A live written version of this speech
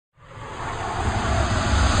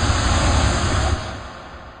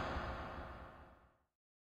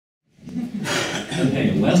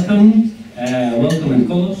welcome and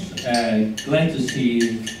calls. Glad to see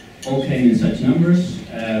you all came in such numbers.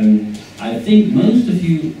 I think most of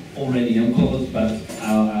you already know Colors, but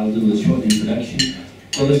I'll do a short introduction.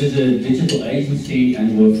 Colors is a digital agency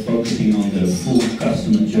and we're focusing on the full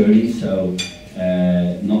customer journey, so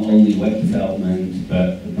not only web development, but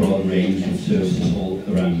a broad range of services all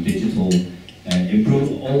around digital,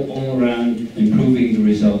 all around improving the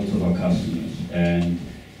results of our customers. And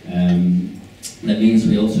that means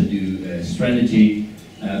we also do strategy,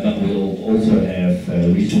 but we'll also have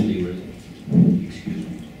recently, excuse me,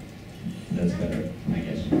 that's better, I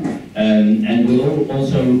guess. And we'll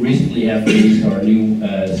also recently have released our new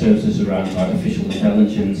services around artificial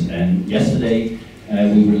intelligence, and yesterday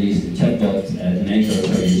we released a chatbot at Suneco,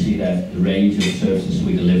 so you see that the range of services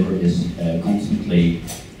we deliver is constantly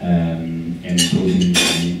improving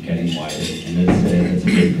and getting wider, and that's a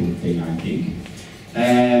very cool thing, I think.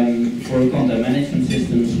 For content management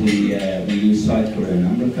systems, we use Sitecore and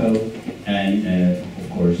Habraken, and of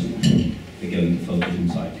course, we're going to focus on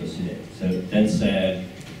Sitecore today. So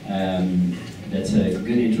that's a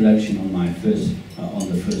good introduction on my on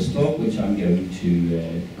the first talk, which I'm going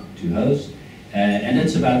to host, and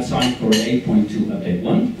it's about Sitecore 8.2 update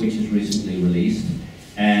 1, which is recently released,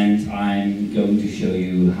 and I'm going to show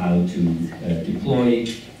you how to deploy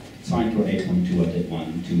Sitecore 8.2 update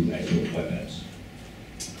 1 to Azure Web Apps.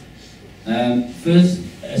 First,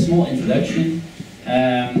 a small introduction.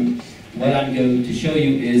 What I'm going to show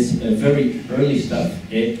you is very early stuff.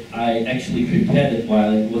 I actually prepared it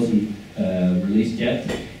while it wasn't released yet,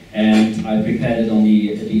 and I prepared it on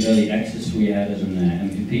the early access we had as an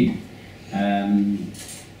MVP.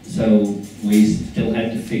 So we still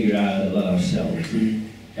had to figure out a lot ourselves.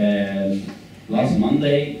 Last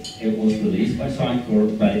Monday it was released by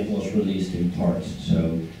Sitecore, but it was released in parts.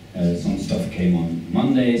 So some stuff came on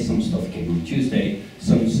Monday, some stuff came on Tuesday,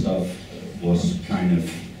 some stuff was kind of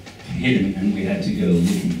hidden and we had to go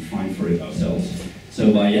look and find for it ourselves.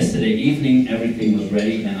 So by yesterday evening everything was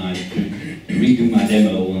ready and I could redo my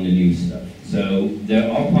demo on the new stuff. So there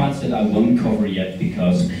are parts that I won't cover yet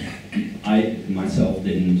because I myself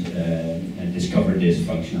didn't discover this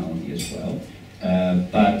functionality as well.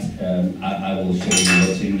 But I will show you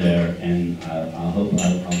what's in there, and I hope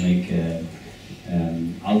I'll make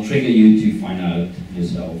I'll trigger you to find out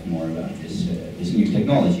yourself more about this new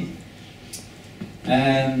technology.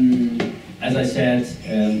 As I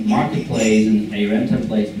said, Marketplace and ARM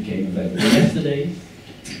templates became available yesterday.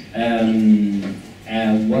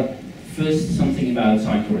 First, something about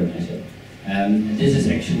Sitecore and Azure. This is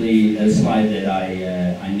actually a slide that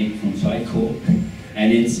I nicked from Sitecore,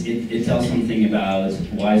 and it tells something about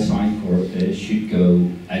why Sitecore should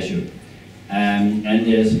go Azure. And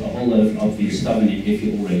there's a whole lot of obvious stuff in it if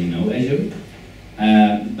you already know Azure.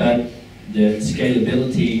 But the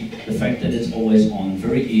scalability, the fact that it's always on,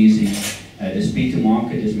 very easy, the speed to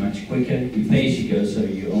market is much quicker, you pay as you go, so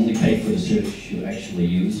you only pay for the services you actually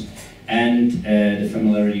use. And the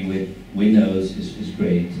familiarity with Windows is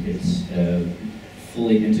great. It's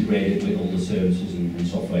fully integrated with all the services and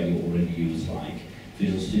software you already use, like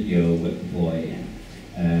Visual Studio, Web Deploy,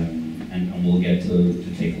 and we'll get to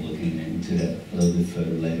take a look into that a little bit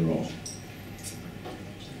further later on.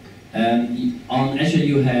 On Azure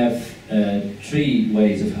you have 3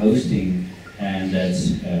 ways of hosting, and that's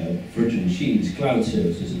virtual machines, cloud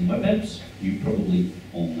services, and web apps. You probably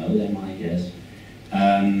all know them, I guess.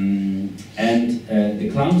 The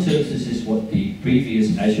cloud services is what the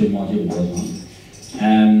previous Azure module was on.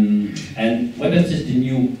 And web apps is the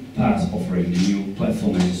new PaaS offering, the new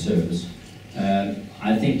platform as a service.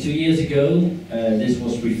 I think 2 years ago, this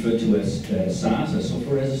was referred to as SaaS, as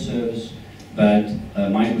software as a service, but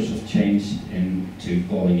Microsoft changed into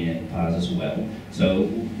calling it PaaS as well. So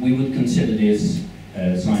we would consider this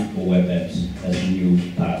Sitecore Web Apps as a new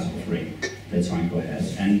PaaS offering that Sitecore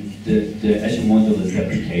has. And the Azure module is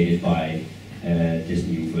replicated by this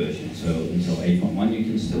new version. So until 8.1 you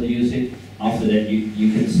can still use it. After that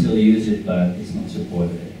you can still use it, but it's not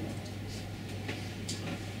supported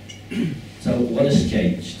anymore. So what has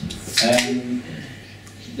changed?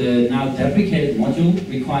 The now deprecated module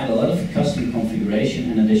required a lot of custom configuration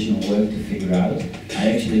and additional work to figure out. I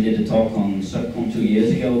actually did a talk on Subcon 2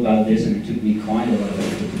 years ago about this, and it took me quite a lot of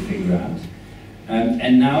effort to figure out.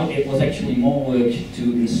 And now it was actually more work to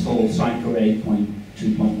install Sitecore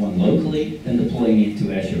 8.2.1 locally than deploying it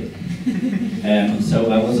to Azure. So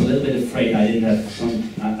I was a little bit afraid I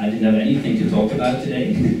didn't have anything to talk about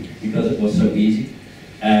today because it was so easy.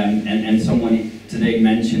 And someone today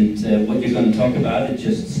mentioned what you're going to talk about. It's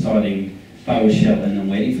just starting PowerShell and then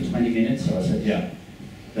waiting for 20 minutes. So I said, yeah,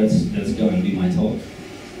 that's going to be my talk.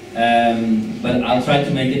 but I'll try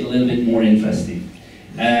to make it a little bit more interesting.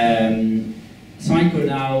 Sitecore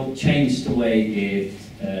now changed the way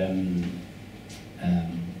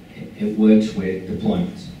it works with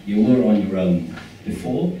deployments. You were on your own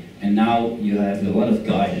before, and now you have a lot of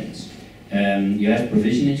guidance. You have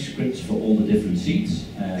provisioning scripts for all the different seats,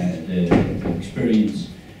 the experience,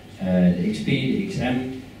 the XP, the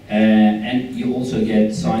XM, and you also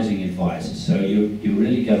get sizing advice. So you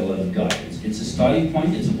really get a lot of guidance. It's a starting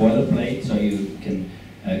point, it's a boilerplate, so you can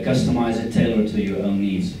customize it, tailor it to your own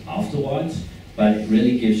needs afterwards, but it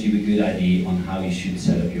really gives you a good idea on how you should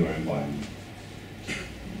set up your environment.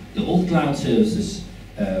 The old cloud services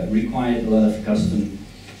required a lot of custom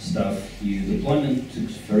stuff. Your deployment took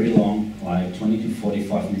very long, like 20 to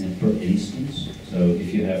 45 minutes per instance. So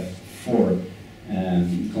if you have 4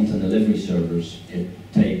 content delivery servers, it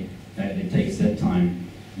takes that time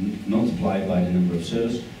multiplied by the number of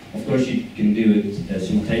servers. Of course, you can do it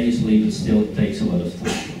simultaneously, but still it takes a lot of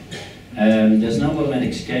time. There's no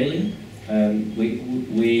automatic scaling.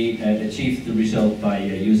 We achieved the result by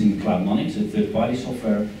using Cloudmonix, a third-party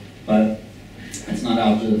software, but it's not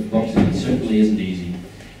out of the box, and it certainly isn't easy.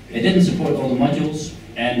 It didn't support all the modules,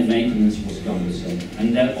 and the maintenance was cumbersome,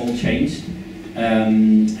 and that all changed.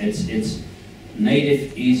 It's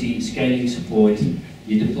native, easy scaling support.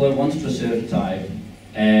 You deploy once per server type,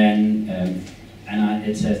 and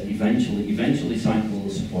it says eventually Sitecore will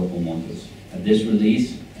support all modules. At this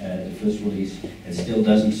release, the first release, it still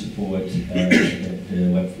doesn't support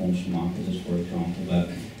the web forms from marketers, for example, but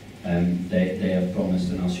they have promised,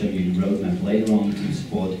 and I'll show you the roadmap later on, to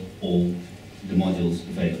support all the modules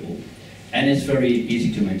available. And it's very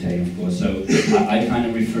easy to maintain, of course, so I kind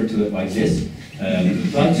of refer to it like this.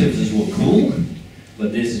 Cloud services were cool,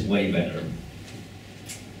 but this is way better.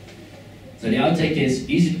 So the outtake is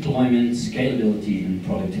easy deployment, scalability, and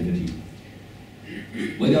productivity.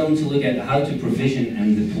 We're going to look at how to provision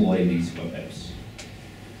and deploy these web apps.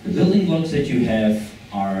 The building blocks that you have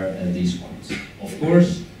are these ones. Of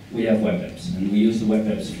course, we have web apps, and we use the web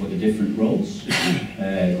apps for the different roles,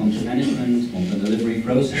 content management, content delivery,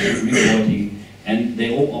 processing, reporting, and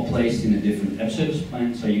they all are placed in a different app service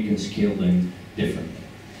plan, so you can scale them differently.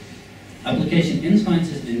 Application Insights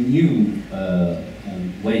is the new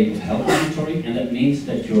way of health monitoring, and that means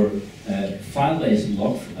that your file-based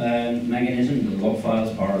log mechanism, the log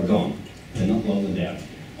files, are gone. They're not longer there.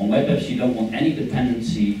 On web apps, you don't want any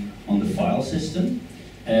dependency on the file system,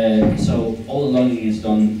 so all the logging is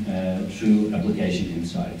done through Application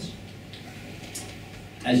Insights.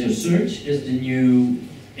 Azure Search is the new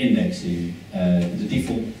indexing, the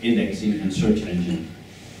default indexing and search engine.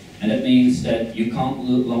 And that means that you can't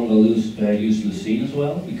longer use Lucene as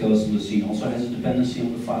well, because Lucene also has a dependency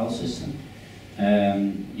on the file system.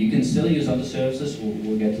 You can still use other services,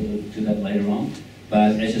 we'll get to that later on,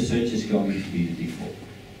 but Azure Search is going to be the default.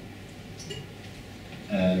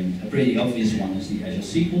 A pretty obvious one is the Azure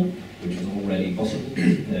SQL, which is already possible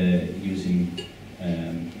using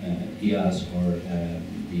IaaS or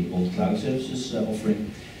the old cloud services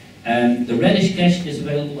offering. The Redis cache is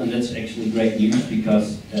available, and that's actually great news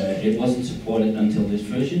because it wasn't supported until this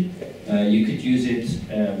version. You could use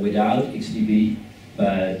it without XDB,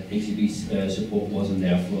 but XDB support wasn't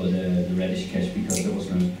there for the Redis cache because there was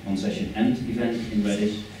no on-session end event in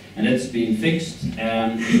Redis. And that's been fixed,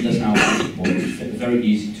 and it does now have support. It's very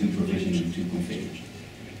easy to provision and to configure.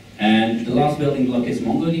 And the last building block is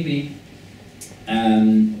MongoDB,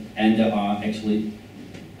 and there are actually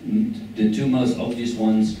the 2 most obvious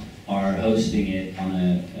ones are hosting it on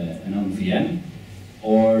an own VM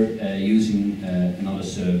or using another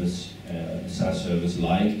service, SaaS service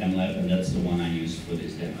like MLab, and that's the one I used for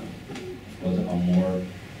this demo. Of course, there are more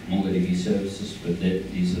MongoDB services, but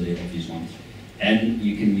these are the obvious ones. And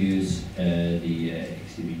you can use the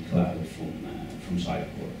XDB Cloud from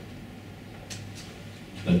Sitecore.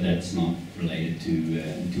 But that's not related to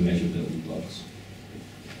Azure building blocks.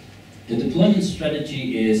 The deployment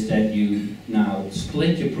strategy is that you now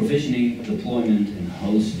split your provisioning, deployment, and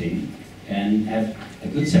hosting, and have a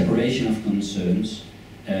good separation of concerns.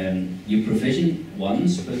 You provision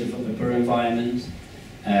once per environment,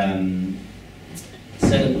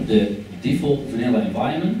 set up the default vanilla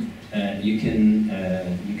environment. You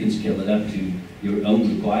can scale it up to your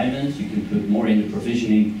own requirements. You can put more in the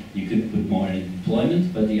provisioning. You could put more in the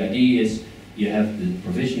deployment. But the idea is you have the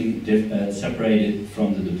provisioning separated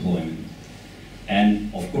from the deployment.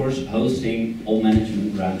 And of course, hosting, all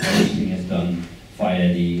management around hosting is done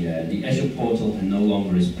via the Azure portal and no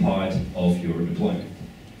longer is part of your deployment.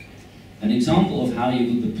 An example of how you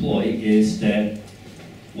would deploy is that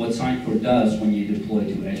what Sitecore does when you deploy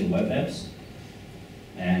to Azure Web Apps,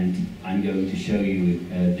 and I'm going to show you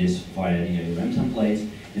this via the ARM template,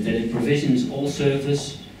 is that it provisions all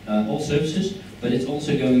services, but it's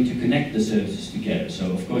also going to connect the services together.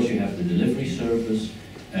 So of course you have the delivery service,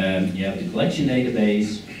 you have the collection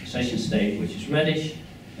database, session state, which is reddish,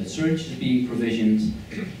 a search is being provisioned,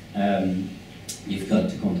 you've got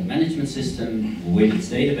the content management system with its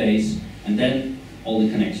database, and then all the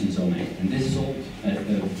connections are made. And this is all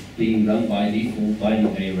being done by default by the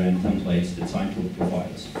ARM templates that Sitecore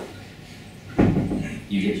provides.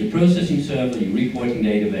 You get your processing server, your reporting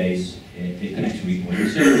database, it connects to reporting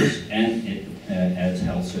service, and it adds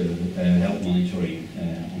health monitoring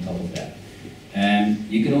on top of that.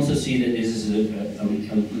 You can also see that this is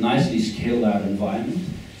a nicely scaled out environment.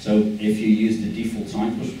 So if you use the default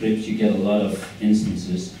Sitecore scripts, you get a lot of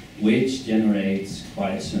instances, which generates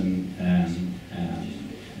quite some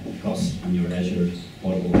cost on your Azure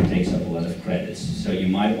portal. It takes up a lot of credits. So you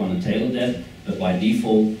might want to tailor that, but by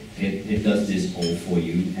default, it does this all for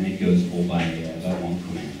you, and it goes all by one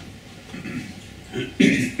command.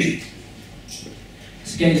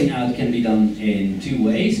 Scaling out can be done in two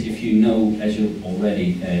ways. If you know Azure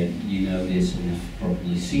already, you know this and have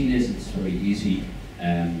probably seen this. It's very easy.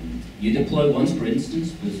 You deploy once per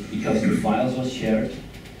instance, because the files are shared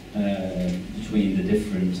between the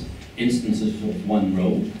different instances of one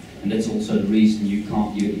row, and that's also the reason you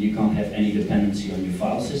can't have any dependency on your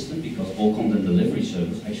file system, because all content delivery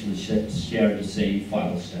servers actually share the same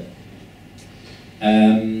file set.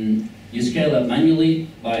 You scale up manually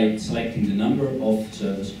by selecting the number of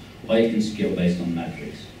servers, or you can scale based on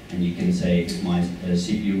metrics. And you can say, if my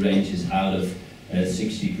CPU range is out of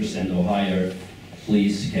 60% or higher,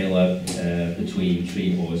 please scale up between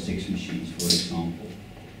 3 or 6 machines, for example.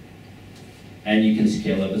 And you can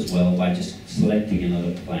scale up as well by just selecting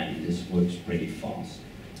another plan. This works pretty fast.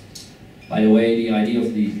 By the way, the idea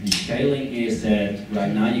of the scaling is that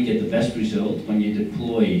right now you get the best result when you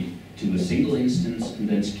deploy to a single instance and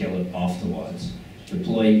then scale it afterwards.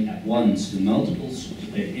 Deploying at once to multiple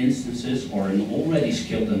instances or an already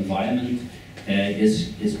scaled environment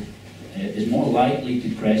is more likely to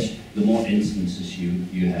crash the more instances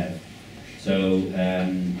you have. So,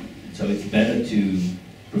 so it's better to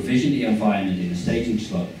provision the environment in a staging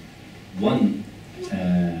slot, one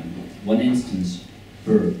instance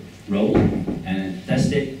per row, and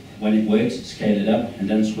test it. When it works, scale it up, and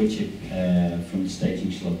then switch it from the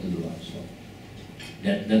staging slot to the live slot.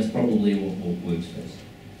 That's probably what works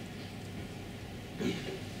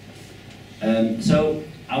best. So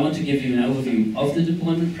I want to give you an overview of the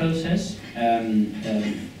deployment process.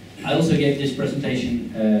 I also gave this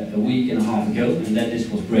presentation a week and a half ago, and then this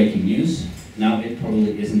was breaking news. Now it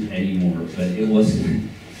probably isn't anymore, but it was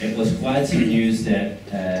quite some news that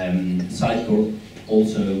Sitecore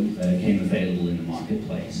also came available in the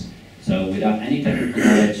marketplace. So without any technical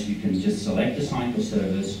knowledge, you can just select the Sitecore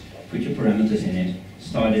service, put your parameters in it,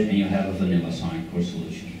 start it, and you have a vanilla Sitecore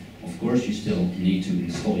solution. Of course, you still need to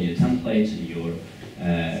install your templates and your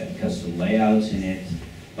custom layouts in it,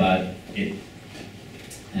 but it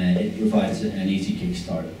provides an easy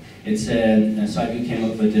kickstart. It's a site we came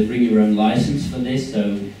up with to bring your own license for this,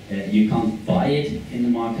 so you can't buy it in the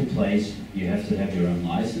marketplace. You have to have your own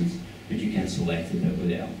license, but you can select it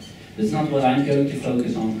without. That's not what I'm going to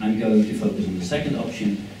focus on. I'm going to focus on the second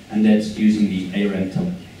option, and that's using the ARM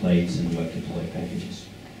templates and web deploy packages,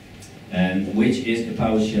 which is a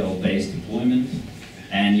PowerShell-based deployment,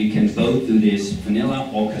 and you can both do this vanilla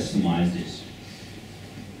or customize this,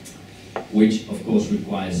 which of course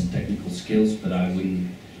requires technical skills, but I wouldn't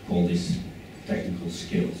call this technical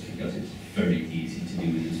skills because it's very easy to do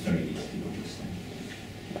and it's very easy to understand.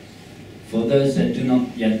 For those that do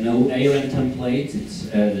not yet know ARM templates, it's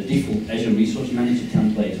the default Azure Resource Manager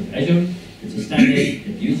template of Azure. It's a standard,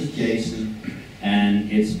 it uses JSON, and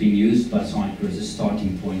it's being used by Sitecore as a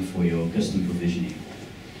starting point for your custom provisioning.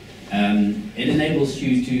 It enables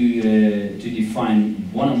you to define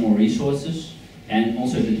one or more resources, and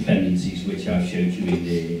also the dependencies, which I've showed you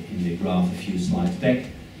in the graph a few slides back.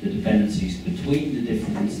 The dependencies between the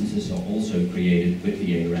different instances are also created with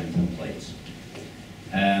the ARM templates.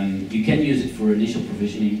 You can use it for initial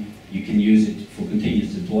provisioning, you can use it for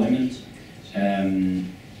continuous deployment,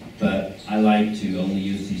 but I like to only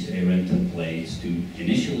use these ARM templates to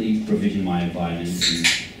initially provision my environment. To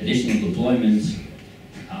additional deployments,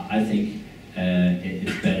 I think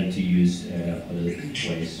it's better to use other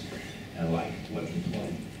ways like web deploy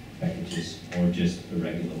packages or just a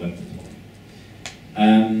regular web deploy.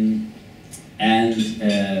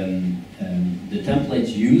 The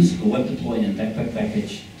templates use a web deploy and backpack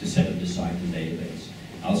package to set up the site and database.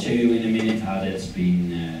 I'll show you in a minute how that's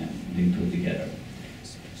been put together.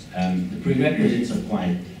 The prerequisites are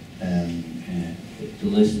quite, the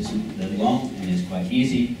list isn't that long and it's quite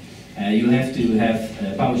easy. You have to have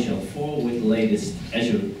PowerShell 4 with the latest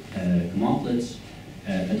Azure commandlets,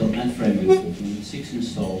 a .NET Framework 4.6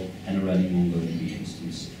 installed, and a running MongoDB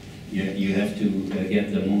instance. You have to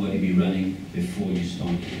get the MongoDB running before you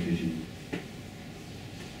start the provision.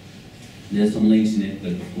 There's some links in it,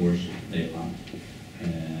 but of course they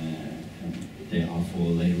are for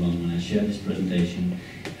later on when I share this presentation.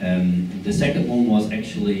 The second one was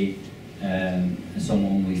actually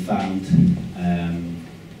someone we found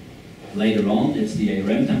later on. It's the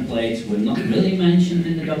ARM templates. Were not really mentioned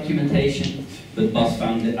in the documentation, but Bas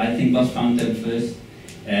found it. I think Bas found them first,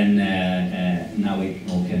 and now we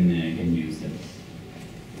all can use them.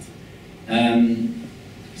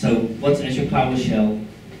 So what's Azure PowerShell?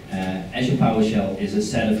 Azure PowerShell is a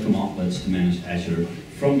set of commandlets to manage Azure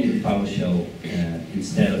from your PowerShell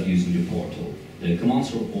instead of using the portal. The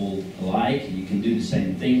commands are all alike. You can do the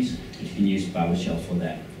same things, but you can use PowerShell for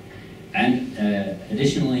that. And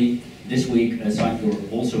additionally, this week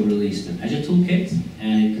Sitecore also released an Azure toolkit,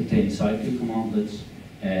 and it contains Sitecore commandlets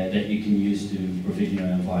that you can use to provision your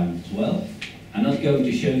environment as well. I'm not going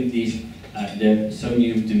to show you these. They're so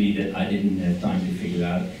new to me that I didn't have time to figure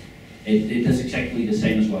out. It does exactly the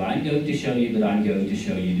same as what I'm going to show you, but I'm going to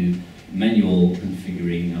show you the manual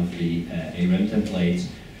configuring of the ARM templates,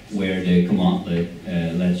 where the commandlet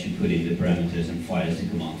lets you put in the parameters and fires the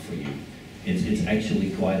command for you. It's actually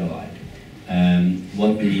quite alike.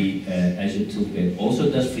 What the Azure Toolkit also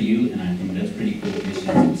does for you, and I think that's pretty cool,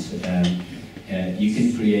 is you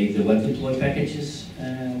can create the web deploy packages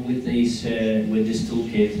with this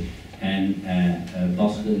toolkit, and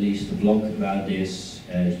Bas released a blog about this,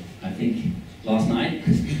 I think last night,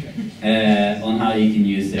 on how you can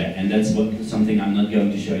use that, and that's something I'm not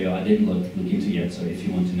going to show you. I didn't look into yet, so if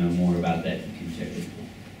you want to know more about that, you can check it.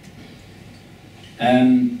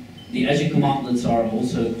 The Azure commandlets are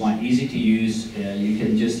also quite easy to use. You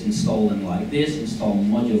can just install them like this: install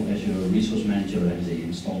module Azure Resource Manager as the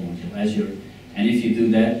install module Azure. And if you do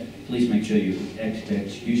that, please make sure your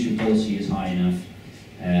execution policy is high enough.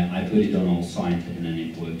 I put it on all sites, and then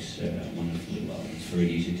it works wonderfully well. It's very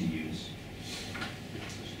easy to use.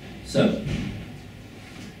 So,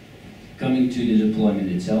 coming to the deployment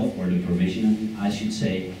itself, or the provisioning, I should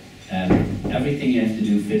say, everything you have to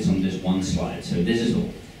do fits on this one slide. So this is all.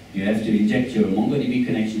 You have to inject your MongoDB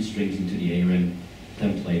connection strings into the ARM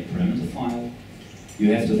template parameter file.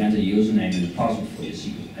 You have to enter username and password for your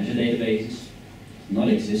SQL Azure databases, not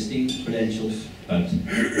existing credentials, but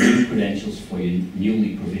new credentials for your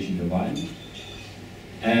newly provisioned environment.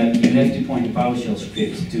 You have to point the PowerShell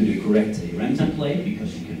script to the correct ARM template,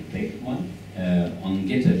 because you can pick one. On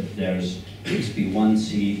GitHub there's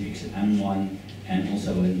XP1C, XM1, and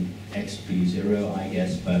also an XP0, I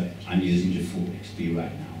guess, but I'm using the full XP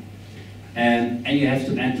right now. And you have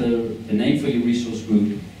to enter the name for your resource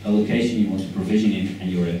group, a location you want to provision in, and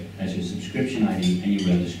your Azure subscription ID, and you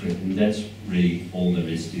run the script. And that's really all there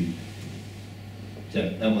is to it. So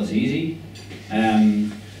that was easy.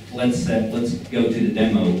 Let's go to the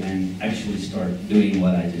demo and actually start doing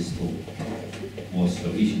what I just thought was so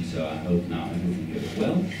easy. So I hope now everything goes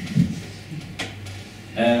well.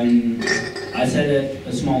 I set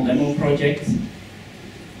a small demo project.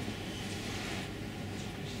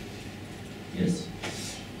 Yes.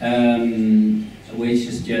 Which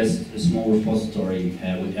is just a small repository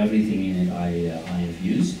with everything in it I have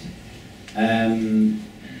used.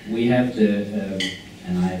 We have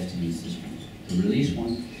and I have to use this one, the release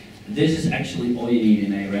one. This is actually all you need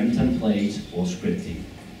in ARM templates or scripting.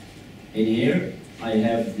 In here, I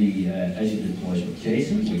have the Azure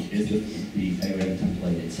deploy.json, which is the ARM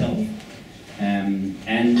template itself, and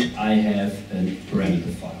I have a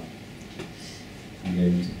parameter file. I'm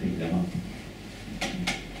going to pick them up.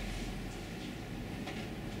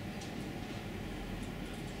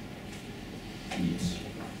 Yes.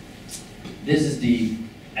 This is the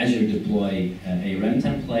Azure deploy ARM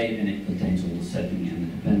template, and it contains all the setting and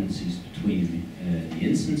the dependencies between the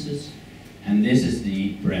instances. And this is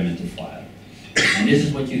the parameter file. And this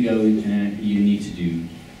is what you need to do.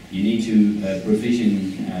 You need to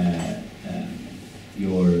provision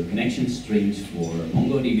your connection strings for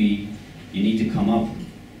MongoDB. You need to come up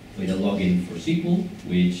with a login for SQL,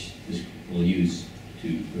 which we'll use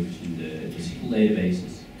to provision the SQL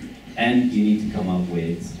databases. And you need to come up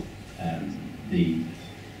with the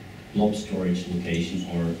blob storage location,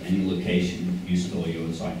 or any location you store your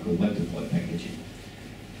Sitecore web deploy package in.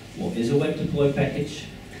 What is a web deploy package?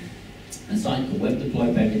 A Sitecore web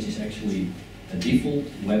deploy package is actually a default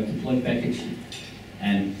web deploy package,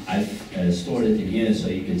 and I've stored it in here so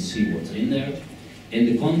you can see what's in there. In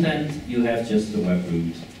the content, you have just the web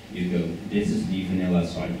root. You go, this is the vanilla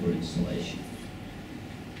Sitecore installation.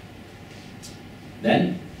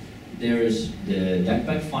 Then there's the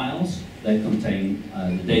DACPAC files that contain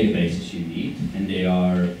the databases you need, and they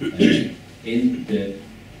are in the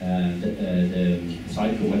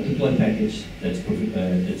Sitecore web deploy package that's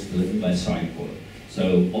delivered by Sitecore.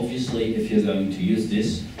 So obviously, if you're going to use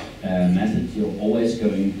this method, you're always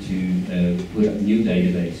going to put up new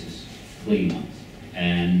databases, clean ones.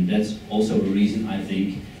 And that's also a reason I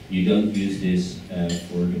think you don't use this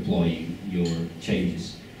for deploying your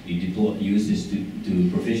changes. You use this to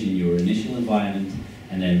provision your initial environment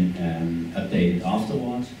and then update it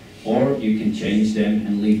afterwards. Or you can change them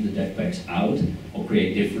and leave the DACPACs out, or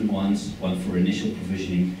create different ones, one for initial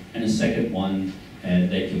provisioning and a second one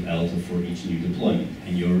that you alter for each new deployment.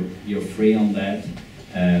 And you're free on that.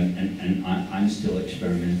 And I'm still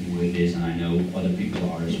experimenting with this, and I know other people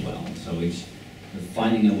are as well. So it's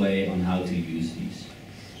finding a way on how to use these.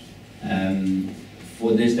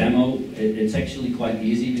 For this demo, it's actually quite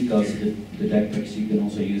easy because the DACPACs, you can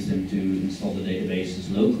also use them to install the databases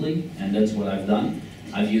locally, and that's what I've done.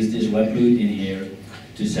 I've used this web root in here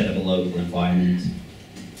to set up a local environment,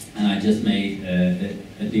 and I just made a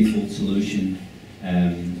default solution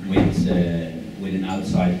with an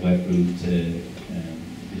outside web root,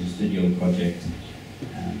 with a studio project.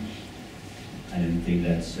 I don't think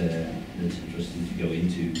that's interesting to go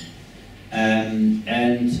into.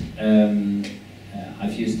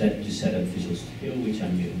 I've used that to set up Visual Studio, which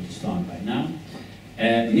I'm going to start right now.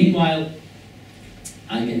 Meanwhile,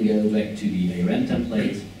 I can go back to the ARM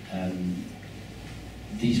template.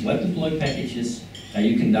 These web deploy packages,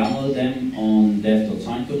 you can download them on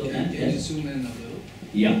dev.sitecore.net. Can you zoom in a little?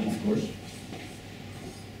 Yeah, of course.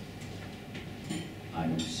 I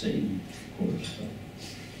would say, of course.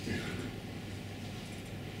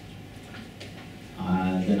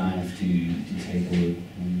 Then I have to take a look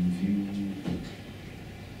on view.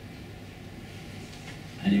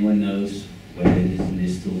 Anyone knows where it is in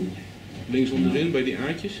this tool? Links onderin bij die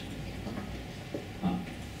aardjes. Ah.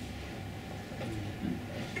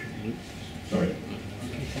 Sorry.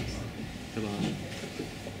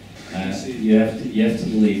 Helaas. You have to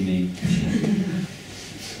believe me.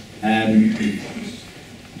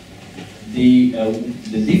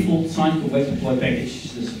 The default Sitecore web deploy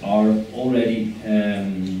packages are already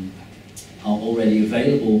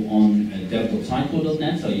available on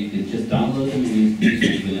dev.sitecore.net, so you can just download them and use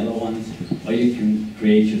the vanilla ones, or you can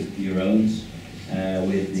create your own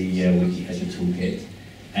with the Azure toolkit.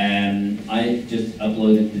 And I just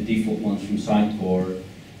uploaded the default ones from Sitecore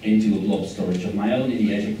into a blob storage of my own in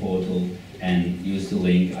the Azure portal and used the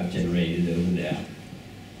link I've generated over there.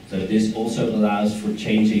 So this also allows for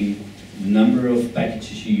changing the number of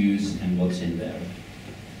packages you use and what's in there.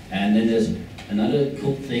 And then there's another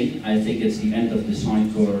cool thing. I think it's the end of the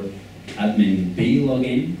Sitecore admin B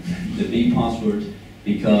login, the B password,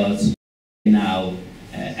 because you now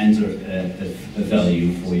enter a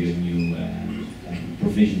value for your new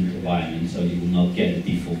provisioned environment, so you will not get a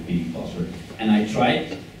default B password. And I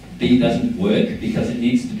tried, B doesn't work because it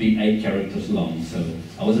needs to be 8 characters long, so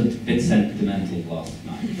I was a bit sentimental last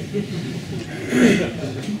night.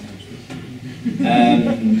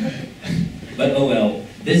 But oh well,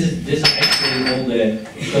 this is actually all the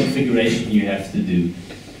configuration you have to do.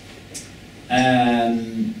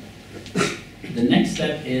 The next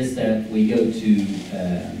step is that we go to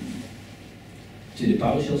the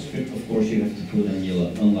PowerShell script. Of course, you have to put on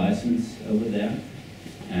your own license over there.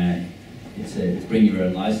 It's bring your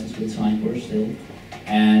own license with Sitecore still.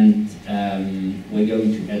 And we're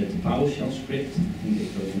going to edit the PowerShell script. I think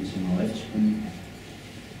it goes on my left screen.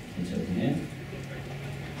 It's over here.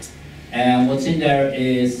 And what's in there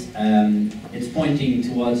is, it's pointing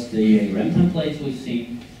towards the ARM templates we've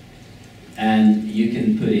seen. And you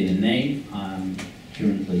can put in a name.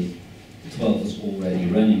 Currently, 12 is already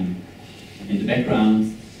running in the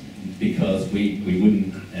background because we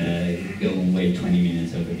wouldn't go and wait 20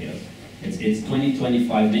 minutes over here. It's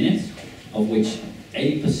 20-25 minutes, of which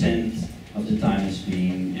 80% of the time is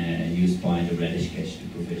being used by the Redis cache to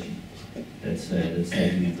provision. That's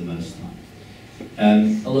taking up the most time.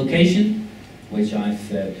 A location, which I've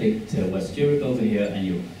picked West Europe over here,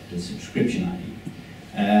 and the subscription ID.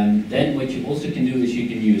 Then what you also can do is you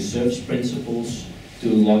can use service principals to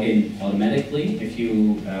log in automatically. If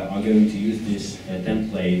you are going to use this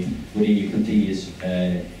template within your continuous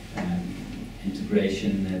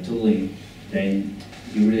integration tooling, then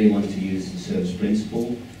you really want to use the service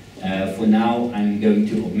principal. For now, I'm going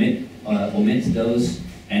to omit those,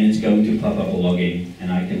 and it's going to pop up a login,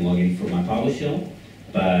 and I can log in from my PowerShell.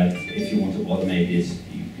 But if you want to automate this,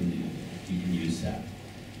 you can use that.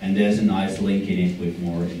 and there's a nice link in it with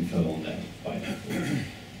more info on that by default.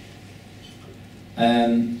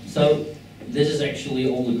 So this is actually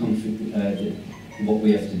all the what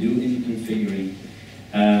we have to do in configuring.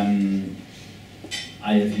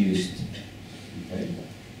 I have used, okay,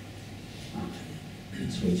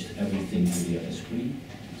 switched everything to the other screen.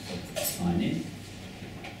 Sign in.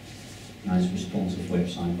 Nice responsive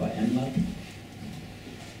website by MLab.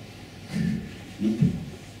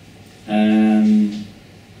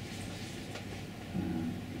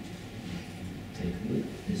 Take a look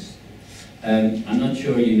at this. I'm not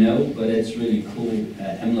sure you know, but it's really cool.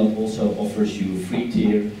 MLab also offers you a free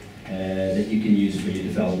tier that you can use for your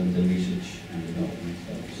development and research and development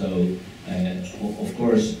stuff. So, of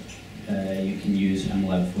course, you can use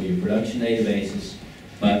MLab for your production databases,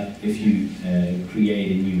 but if you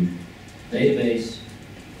create a new database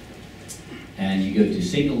and you go to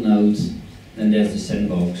single nodes, then there's the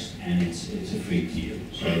sandbox and it's a free tier,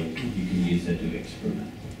 so you can use that to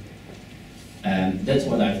experiment. That's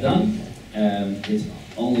what I've done. It's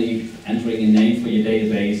only entering a name for your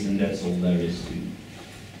database, and that's all there is to it.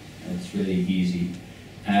 It's really easy.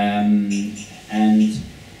 And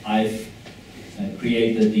I've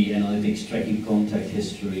created the analytics tracking contact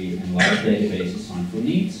history and large database assigned for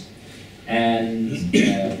needs. And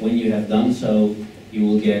when you have done so, you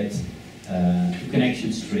will get a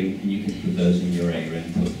connection string, and you can put those in your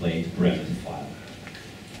ARM template parameter file.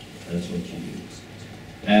 That's what you use.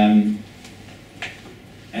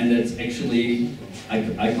 And that's actually,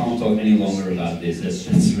 I can't talk any longer about this,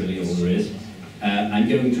 that's really all there is. I'm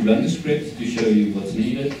going to run the script to show you what's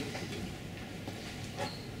needed.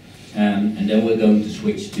 And then we're going to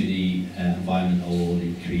switch to the environment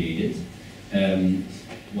already created.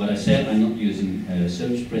 What I said, I'm not using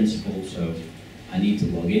service principal, so I need to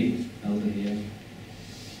log in over here.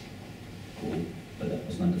 Cool, but that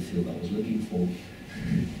was not the field I was looking for.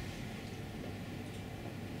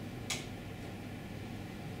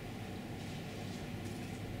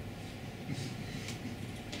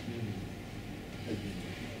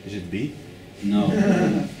 Is it B? No,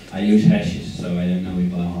 I use hashes, so I don't know it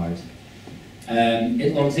by heart.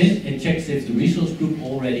 It logs in, it checks if the resource group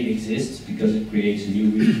already exists, because it creates a new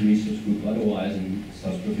resource group otherwise and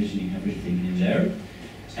starts provisioning everything in there.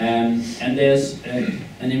 And there's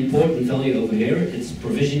an important value over here. It's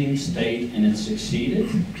provisioning state and it's succeeded.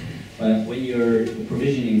 When your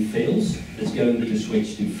provisioning fails, it's going to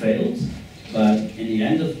switch to failed. But in the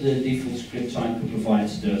end of the default script Sitecore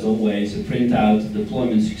provides, there's always a printout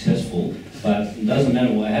deployment successful. But it doesn't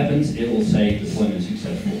matter what happens, it will say deployment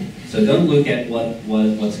successful. So don't look at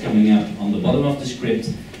what's coming up on the bottom of the script,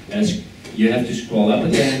 as you have to scroll up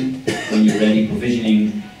again when you're ready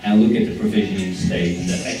provisioning and look at the provisioning state, and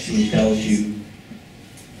that actually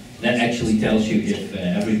tells you if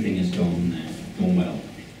everything is gone well.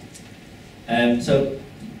 And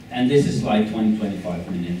this is like 20-25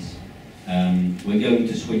 minutes. We're going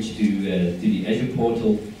to switch to the Azure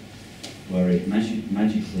portal, where it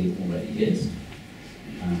magically already is.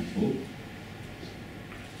 Oh.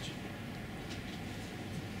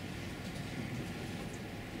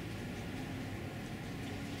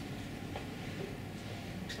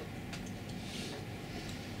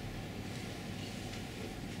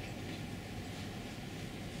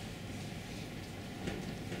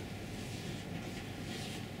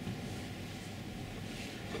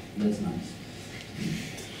 That's nice.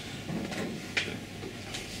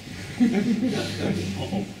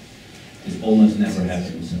 It almost never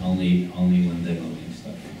happens, only when demoing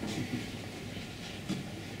stuff.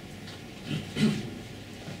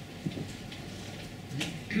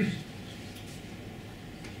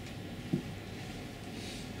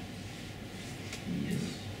 Yes.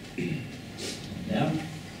 Down.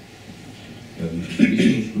 Go to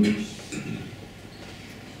resource groups.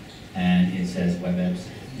 And it says web apps.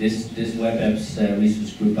 This web apps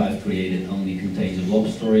resource group I've created only contains a blob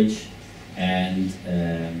storage and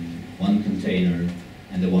one container,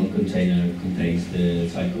 and the one container contains the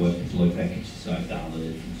Sitecore web deploy package, so I've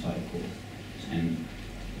downloaded it from Sitecore. And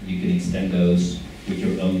you can extend those with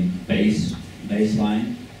your own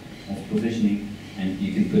baseline of provisioning, and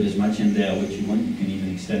you can put as much in there what you want. You can even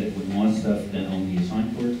extend it with more stuff than only a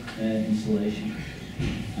Sitecore installation,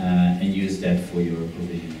 and use that for your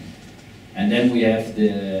provisioning. And then we have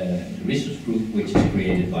the resource group, which is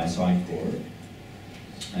created by Sitecore,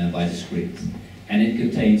 by the script. And it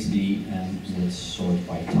contains the, let's sort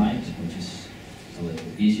by type, which is a little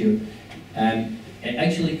easier. It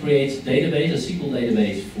actually creates a database, a SQL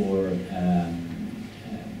database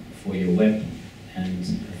for your web and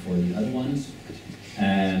for the other ones.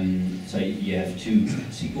 So you have two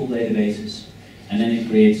SQL databases, and then it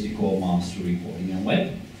creates the core master reporting and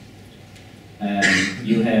web.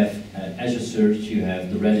 You have Azure Search, you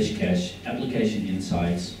have the Redis cache, application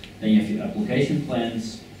insights, then you have your application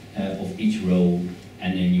plans of each role,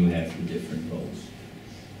 and then you have the different roles.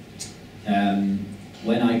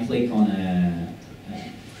 When I click on a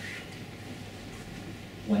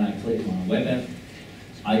web app,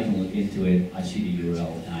 I can look into it, I see the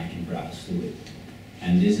URL, and I can browse to it.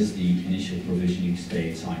 And this is the initial provisioning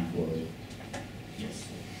state Sitecore. Yes.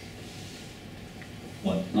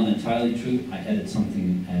 What? Not entirely true. I added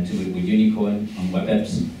something to it with Unicorn on web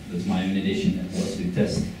apps. That's my own addition. That was to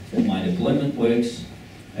test that my deployment works,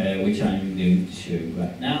 which I'm going to show you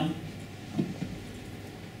right now.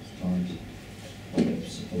 Start web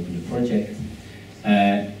apps, open the project.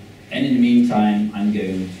 And in the meantime, I'm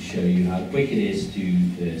going to show you how quick it is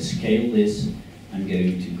to scale this. I'm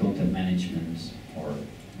going to content management, or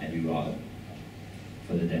maybe rather,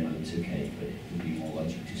 for the demo it's okay, but it would be more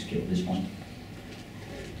logical to scale this one.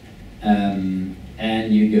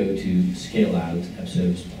 And you go to scale out app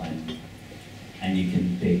service plan, and you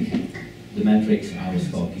can pick the metrics I was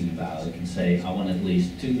talking about. You can say I want at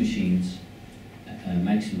least 2 machines, a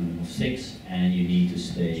maximum of 6, and you need to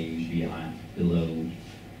stay below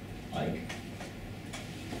like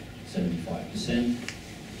 75%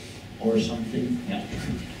 or something. Yeah.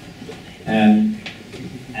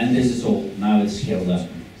 And this is all. Now it's scaled up.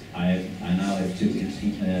 I now have 2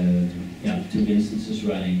 instances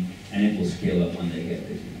running, and it will scale up when they get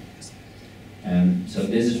busy. So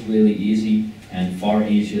this is really easy and far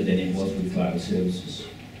easier than it was with cloud services.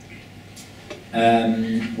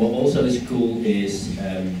 What also is cool is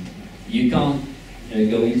you can't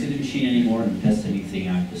go into the machine anymore and test anything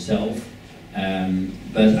out yourself.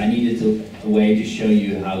 But I needed a way to show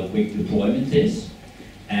you how quick deployment is.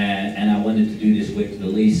 And I wanted to do this with the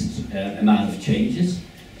least amount of changes.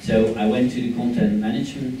 So I went to the content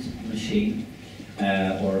management machine,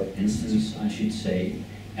 or instance I should say,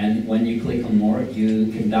 and when you click on more, you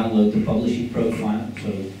can download the publishing profile. So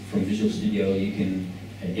from Visual Studio you can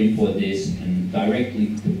import this and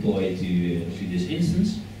directly deploy it to this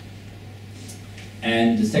instance.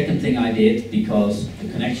 And the second thing I did, because the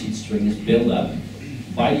connection string is built up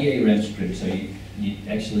by the ARM script, so you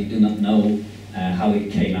actually do not know how it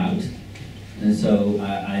came out. And so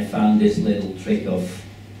I found this little trick of,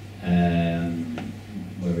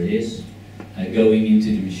 where it is, going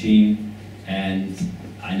into the machine, and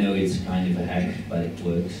I know it's kind of a hack, but it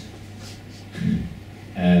works.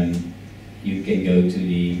 You can go to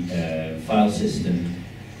the file system,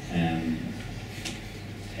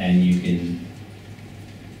 and you can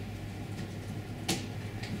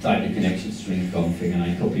type the connection string config, and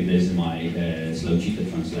I copy this in my slow cheater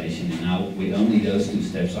translation, and now with only those 2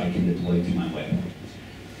 steps I can deploy to my web app.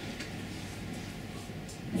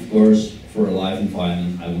 Of course, for a live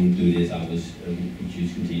environment I wouldn't do this. I would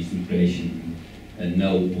use continuous integration and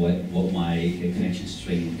know what my connection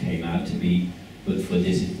string came out to be, but for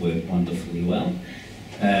this it worked wonderfully well.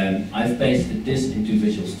 I've pasted this into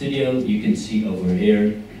Visual Studio. You can see over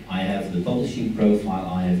here I have the publishing profile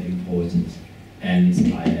I have imported, and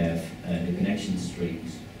I have the connection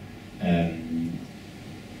strings.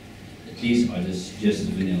 These are just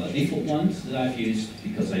the vanilla default ones that I've used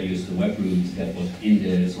because I used the web root that was in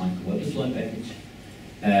the Sitecore web deploy package.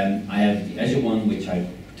 I have the Azure one, which I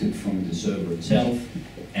took from the server itself,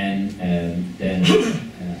 and then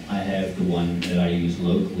I have the one that I use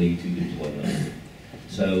locally to deploy them.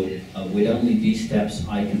 So with only these steps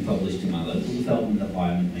I can publish to my local development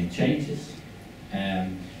environment, make changes,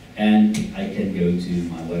 and I can go to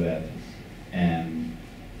my web app, and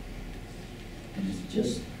it's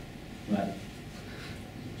just right.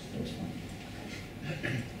 That's fine.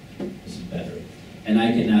 This is better, and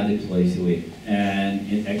I can now deploy to it, and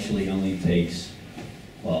it actually only takes,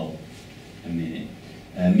 well, a minute.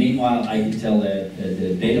 Meanwhile, I can tell that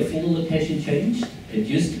the data folder location changed. It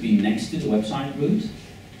used to be next to the website root,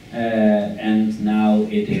 and now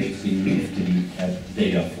it has been moved to the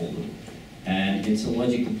data folder. And it's a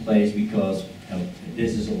logical place because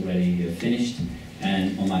this is already finished,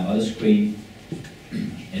 and on my other screen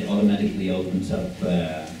it automatically opens up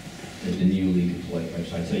the newly deployed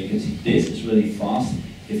website. So you can see this is really fast.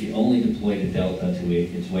 If you only deploy the Delta to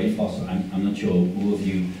it, it's way faster. I'm not sure who of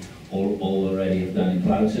you already have done a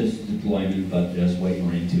cloud service deployment, but there's way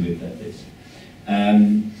more into it than this.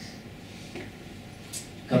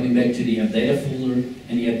 Coming back to the app data folder,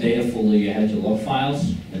 in the app data folder you had your log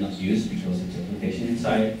files. They're not used because it's application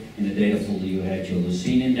inside. In the data folder you had your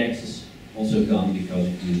Lucene indexes, also gone because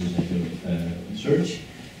it uses Azure search.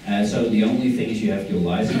 So the only thing is you have your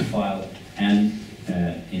license file, and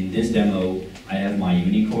in this demo I have my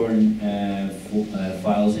Unicorn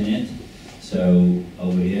files in it. So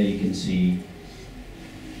over here you can see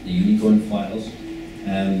the unicorn files.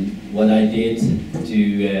 What I did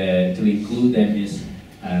to include them is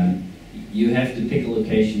you have to pick a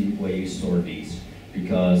location where you store these,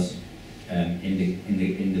 because in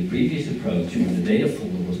the previous approach, when the data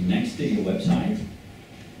folder was next to your website,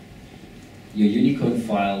 your unicorn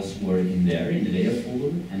files were in there in the data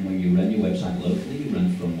folder, and when you run your website locally, you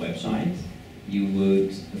run from website, you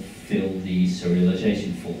would fill the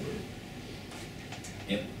serialization folder.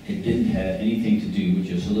 It didn't have anything to do with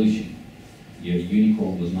your solution. Your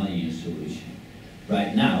unicorn was not in your solution.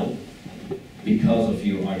 Right now, because of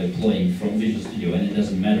you are deploying from Visual Studio, and it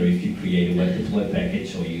doesn't matter if you create a web deploy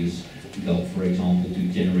package or use Gulp, for example, to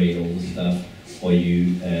generate all the stuff, or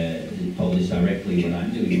you publish directly what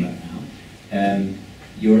I'm doing right now.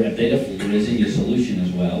 Your app data folder is in your solution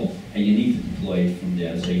as well, and you need to deploy it from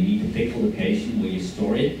there. So you need to pick a location where you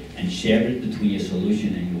store it and share it between your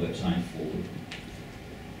solution and your website folder.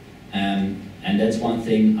 And that's one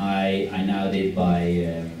thing I now did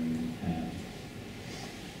by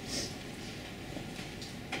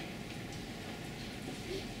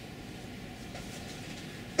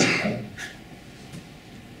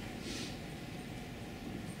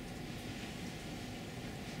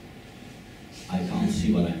I can't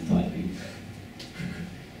see what I'm typing.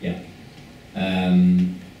 Yeah. To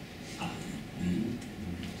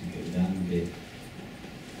go down a bit.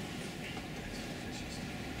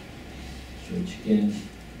 Search again.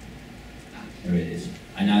 There it is.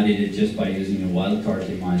 I now did it just by using a wildcard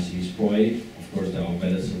in my CSPROI. Of course, there are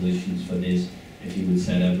better solutions for this. If you would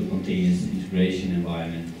set up a continuous integration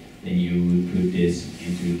environment, then you would put this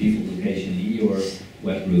into a default location in your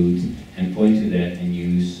web root and point to that and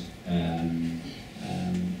use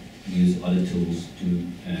other tools to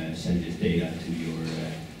send this data to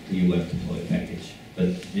your web deploy package.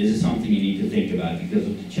 But this is something you need to think about because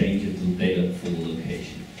of the change of the data folder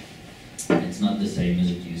location. It's not the same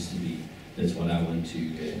as it used to be. That's what I want to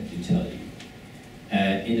tell you.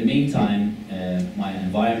 In the meantime, my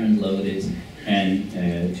environment loaded, and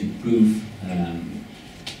to prove,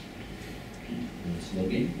 let's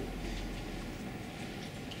log in.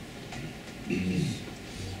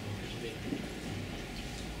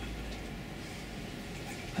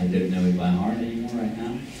 I don't know it by heart anymore right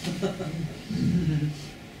now.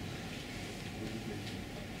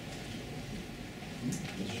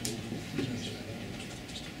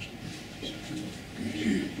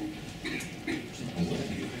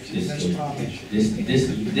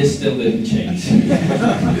 This still didn't change.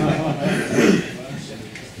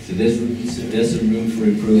 So there's some room for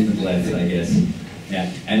improvement left, I guess. Yeah,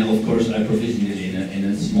 and of course I provisioned it in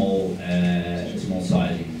a small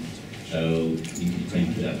sizing, so you can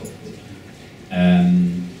print it up, of course.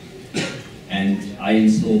 And I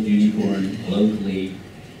installed Unicorn locally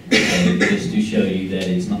just to show you that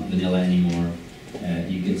it's not vanilla anymore.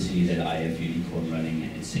 You can see that I have Unicorn running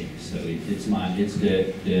and it syncs. So it's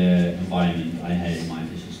the environment I had in my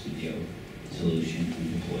Visual Studio solution to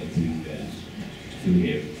deploy to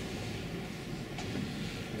here.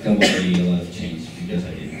 There won't be a lot of change because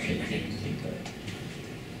I didn't change anything, but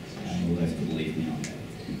you'll have to believe me on that.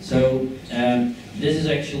 So this is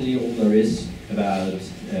actually all there is about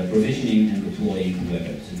provisioning and deploying web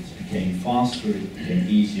apps. It became faster, it became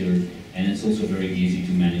easier, and it's also very easy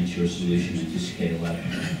to manage your solution and to scale up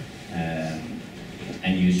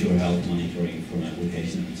and use your health monitoring from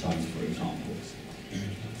application at times, for example.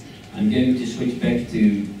 I'm going to switch back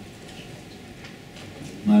to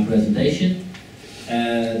my presentation.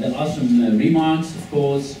 There are some remarks, of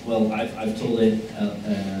course. Well, I've told it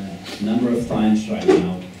a number of times right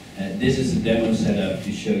now. This is a demo setup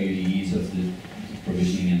to show you the ease of the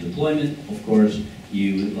provisioning and deployment. Of course,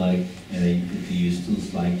 you would like you could use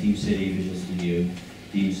tools like TeamCity, Visual Studio,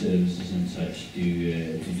 Team Services, and such to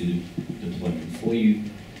do deployment for you.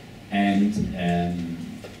 And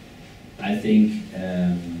I think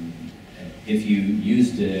if you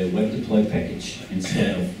use the web deploy package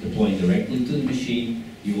instead of deploying directly to the machine,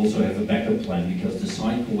 you also have a backup plan, because the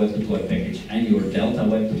Sitecore web deploy package and your Delta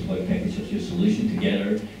web deploy package of your solution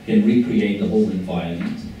together can recreate the whole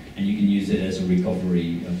environment, and you can use it as a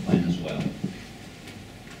recovery plan as well.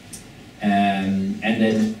 And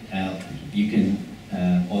then you can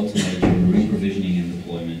automate your reprovisioning and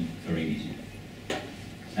deployment very easily.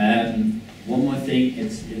 One more thing,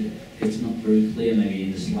 it's not very clear maybe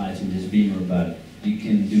in the slides in this beamer, but you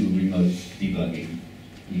can do remote debugging.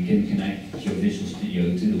 You can connect your Visual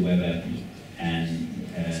Studio to the web app and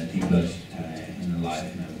debug in a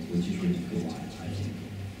live mode, which is really cool, I think.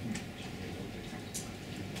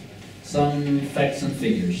 Some facts and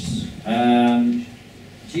figures.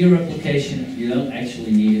 Geo-replication, you don't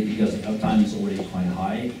actually need it because uptime is already quite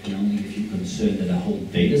high, and only if you're concerned that a whole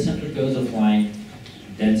data center goes offline,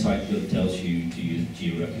 then Sitecore tells you to use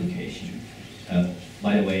geo-replication.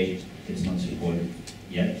 By the way, it's not supported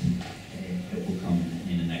yet. It will come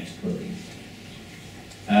in the next release.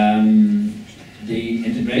 The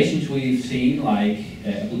integrations we've seen, like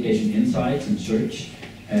application insights and search,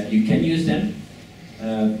 you can use them,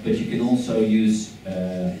 but you can also use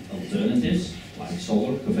alternatives like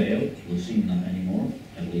Solar, Coveo. We'll see not anymore,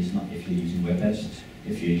 at least not if you're using web apps.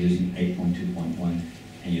 If you're using 8.2.1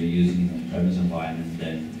 and you're using an on-premise environment,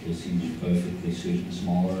 then you'll see you perfectly suit a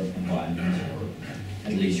smaller environment or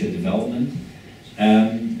at least your development.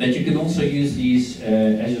 But you can also use these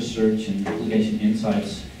Azure Search and application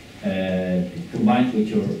insights combined with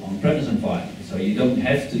your on-premise environment. So you don't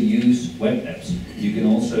have to use web apps. You can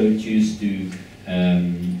also choose to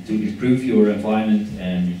improve your environment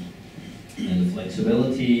and the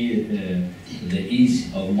flexibility, the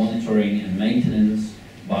ease of monitoring and maintenance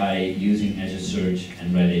by using Azure Search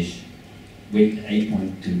and Redis with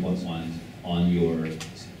 8.2.1 on your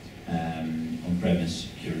on-premise,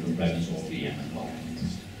 current on-premise or VM environment.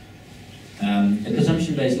 A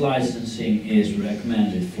consumption-based licensing is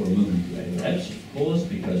recommended for moving to Azure apps, of course,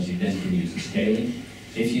 because you then can use the scaling.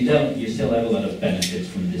 If you don't, you still have a lot of benefits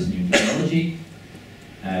from this new technology.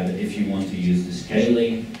 But if you want to use the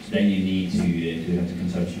scaling, then you need to have the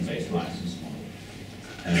consumption-based license model.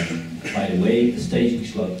 By the way, the staging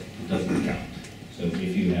slot doesn't count. So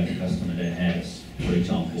if you have a customer that has, for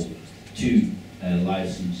example, two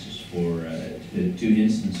licenses for 2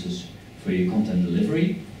 instances for your content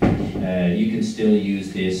delivery, you can still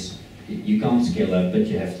use this. You can't scale up, but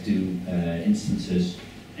you have 2 instances,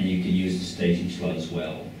 and you can use the staging slot as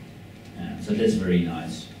well. So that's very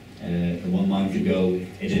nice. 1 month ago,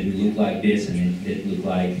 it didn't look like this, and it did look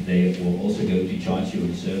like they will also go to charge you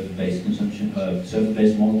a server-based consumption,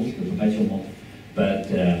 server-based model, the perpetual model. But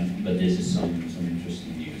this is some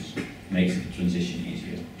interesting news. Makes the transition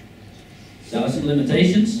easier. There are some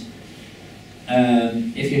limitations.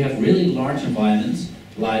 If you have really large environments,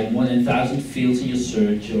 like more than 1,000 fields in your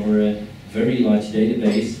search or a very large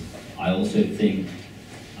database, I also think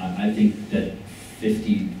I think that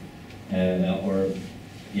 50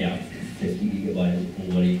 50 gigabyte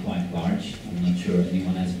is already quite large. I'm not sure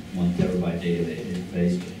anyone has 1 terabyte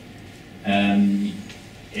database. But,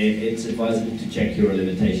 it's advisable to check your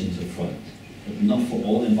limitations up front. But not for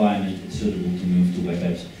all environments it's suitable to move to web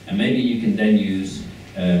apps. And maybe you can then use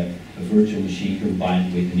a virtual machine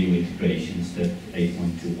combined with the new integrations that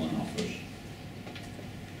 8.2.1 offers.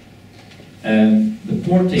 The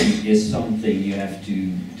porting is something you have to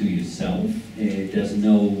do yourself. There's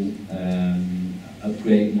no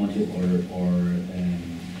upgrade module or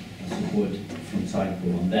support from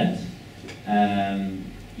Sitecore on that.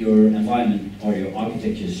 Your environment or your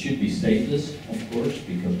architecture should be stateless, of course,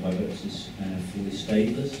 because web apps is fully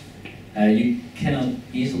stateless. You cannot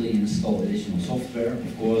easily install additional software.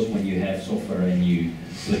 Of course, when you have software and you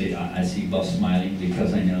put it, I see Bas smiling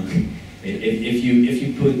because I know if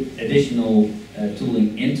you put additional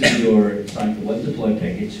tooling into your Sitecore web deploy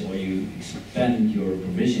package, or you expand your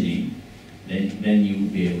provisioning, then you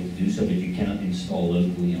will be able to do so, but you cannot install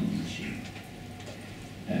locally on the machine.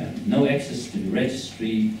 No access to the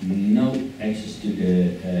registry, no access to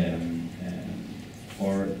the,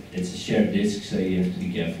 or it's a shared disk, so you have to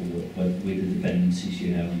be careful with the dependencies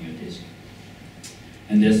you have on your disk.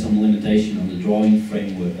 And there's some limitation on the drawing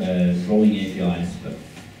framework, drawing APIs, but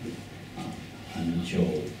I'm not sure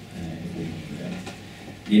if we can do that.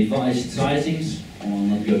 The advised sizings, I will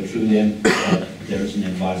not go through them, but there is an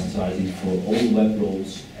advised sizing for all the web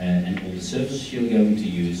roles and all the services you're going to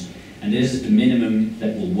use. And this is the minimum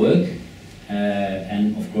that will work,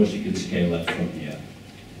 and of course you can scale up from here.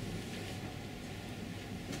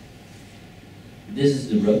 This is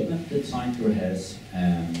the roadmap that Sitecore has.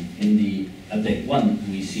 In the update 1,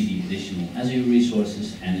 we see the additional Azure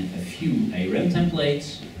resources and a few ARM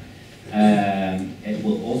templates. It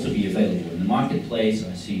will also be available in the marketplace.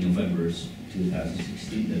 I see November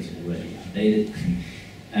 2016, that's already updated.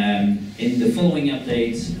 In the following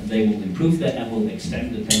updates, they will improve that and will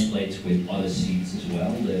extend the templates with other seats as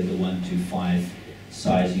well, the 1 to 5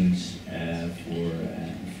 sizings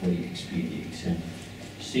for the XP and the XM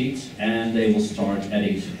seats, and they will start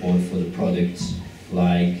adding support for the products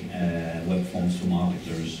like web forms for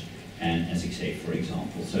marketers and SXA, for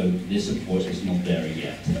example. So this support is not there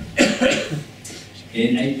yet.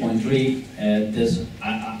 In 8.3,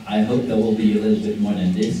 I hope there will be a little bit more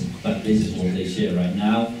than this, but this is what they share right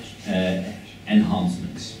now.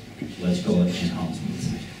 Enhancements. Let's call it enhancements.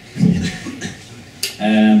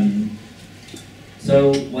 So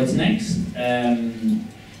So what's next? I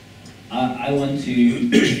want to,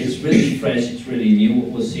 it's really fresh, it's really new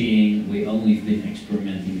what we're seeing. We only been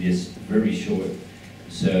experimenting this very short.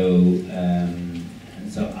 So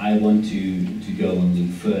so I want to go and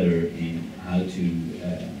look further in how to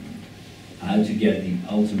get the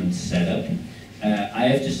ultimate setup. I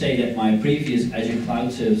have to say that my previous Azure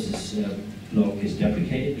Cloud Services blog is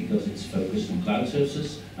deprecated because it's focused on cloud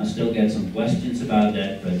services. I still get some questions about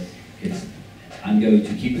that, but I'm going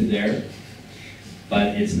to keep it there.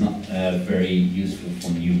 But it's not very useful for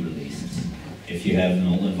new releases. If you have an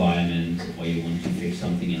old environment or you want to fix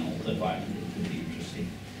something in an old environment, it could be interesting.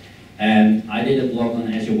 I did a blog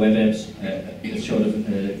on Azure Web Apps, sort of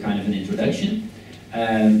kind of an introduction.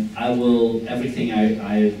 Everything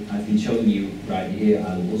I've been showing you right here,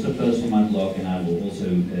 I will also post on my blog, and I will also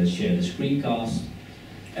share the screencast.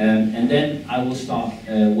 And then I will start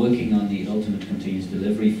working on the ultimate continuous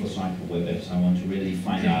delivery for Sitecore Web Apps. I want to really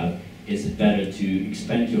find out, is it better to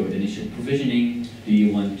expand your initial provisioning? Do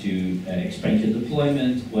you want to expand your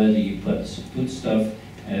deployment? Where do you put stuff?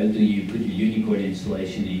 Do you put your Unicorn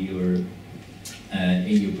installation in your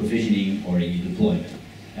provisioning or in your deployment?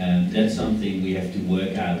 That's something we have to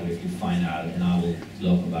work out, we have to find out, and I will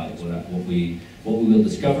blog about what we will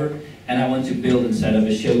discover. And I want to build and set up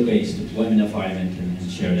a showcase deployment environment and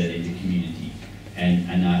share that in the community.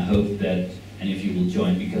 And I hope that any of you will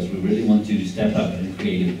join, because we really want to step up and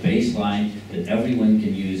create a baseline that everyone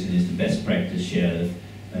can use and is the best practice shared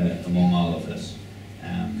among all of us.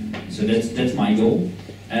 So that's my goal.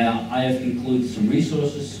 I have included some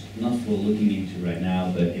resources, not for looking into right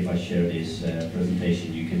now, but if I share this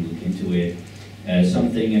presentation, you can look into it.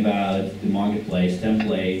 Something about the marketplace,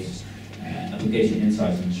 templates, application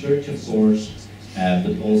insights and search, of course,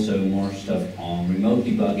 but also more stuff on remote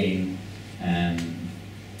debugging and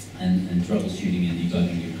troubleshooting and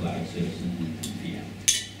debugging your cloud services and VM.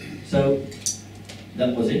 So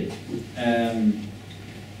that was it.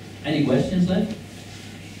 Any questions left?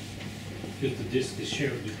 Because the disk is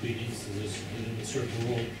shared between instances within a certain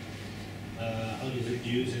role, how does it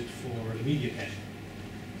use it for the media cache?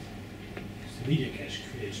 The media cache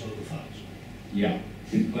creates all the files. Yeah,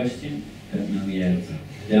 good question. Don't know yet.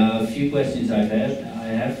 There are a few questions I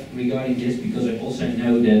have regarding this, because I also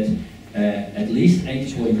know that at least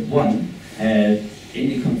 8.1 had in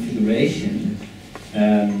the configuration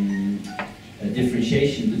a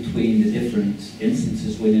differentiation between the different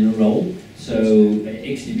instances within a role. So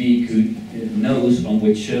XDB knows on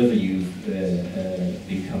which server you've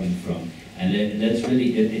been coming from. And that's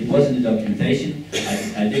really, it was in the documentation.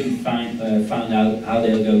 I didn't found out how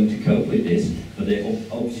they're going to cope with this, but they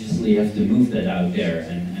obviously have to move that out there,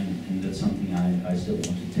 and that's something I still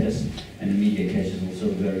want to test. And the media cache is also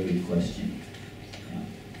a very good question.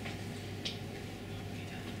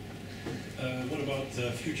 What about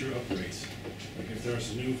future upgrades? Like if there's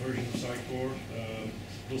a new version of Sitecore,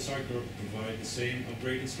 will Sitecore provide the same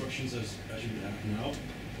upgrade instructions as you have now,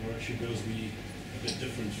 or should those be a bit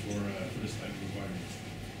different for this type of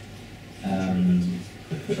environment?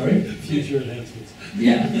 Sorry? Future enhancements.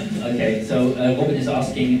 Yeah, okay, so Robbert is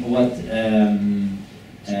asking what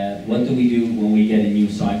do we do when we get a new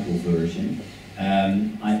Sitecore version?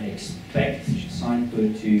 I expect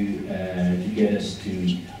Sitecore to get us to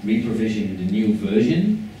reprovision the new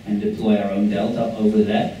version and deploy our own Delta over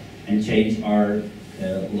that and change our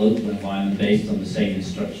local environment based on the same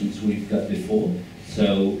instructions we've got before.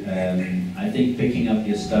 So I think picking up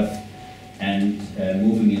your stuff and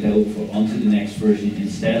moving it over onto the next version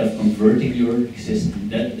instead of converting your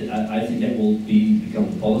existing, I think that will become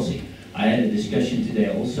a policy. I had a discussion today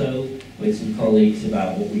also with some colleagues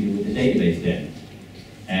about what we do with the database then.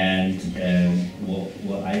 And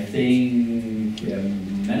what I think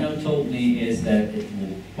Menno told me is that it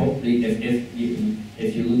will probably,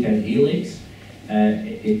 if you look at Helix,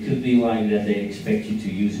 it could be like that they expect you to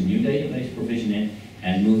use a new database, provision it,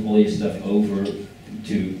 and move all your stuff over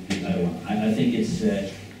to the other one. I think it's an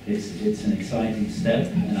exciting step,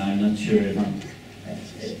 and I'm not sure if I'm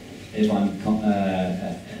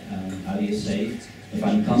how do you say, if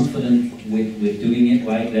I'm confident with doing it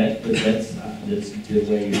like that, but that's the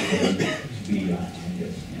way it's going to be, I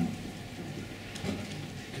guess. Yeah.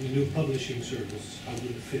 And the new publishing service, how do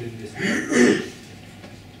it fit in this?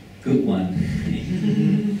 Good one.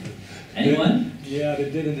 Anyone? Yeah, they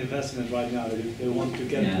did an investment right now. They want to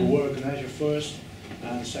get to work on Azure first,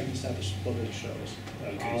 and the second step is public service.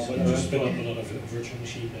 Okay, so you just spin up a lot of virtual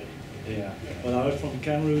machine then. Yeah, but I heard from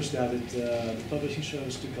Camrose that the publishing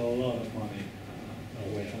service took a lot of money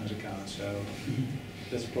away from his account, so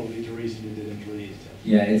that's probably the reason they didn't release it.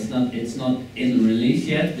 Yeah, it's not in release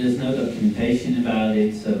yet. There's no documentation about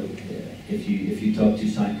it, so if you talk to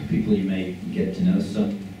Sitecore people, you may get to know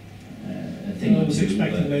some thing I or was two,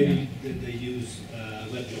 expecting but, maybe yeah, that they use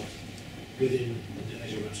WebDoc within the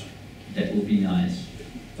Azure website. that would be nice.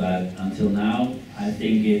 But until now, I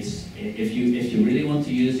think it's if you really want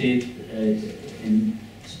to use it,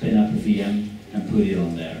 spin up a VM and put it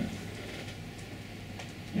on there.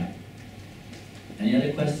 Yeah. Any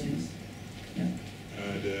other questions? Yeah.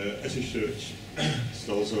 The Azure Search it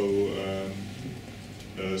also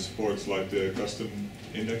supports like the custom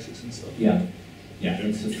indexes and stuff. Yeah. Yeah.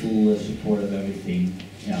 It's a full support of everything.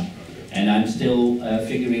 Yeah. And I'm still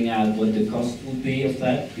figuring out what the cost would be of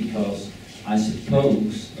that, because I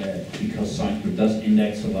suppose because Sitecore does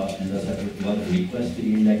index a lot and does have a lot of requests to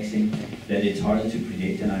the indexing, that it's harder to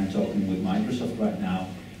predict. And I'm talking with Microsoft right now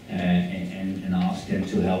and ask them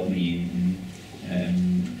to help me in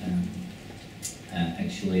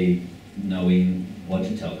actually knowing what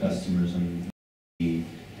to tell customers and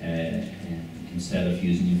instead of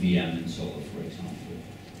using a VM installer, for example.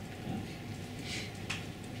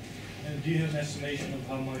 Do you have an estimation of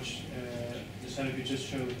how much the setup you just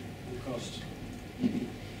showed will cost?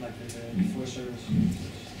 Like the before service?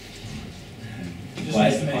 Just an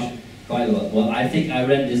estimation. Quite a lot. Well, I think I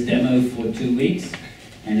ran this demo for 2 weeks,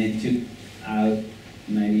 and it took out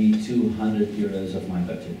maybe 200 euros of my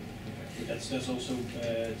budget. Okay. That's also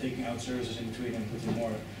taking out services in between and putting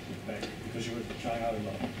more back, because you were trying out a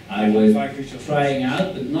lot. I was trying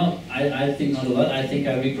out, but not. I think not a lot. I think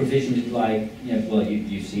I re-provisioned it like, yeah. Well,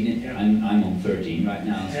 you've seen it. Yeah. I'm on 13 right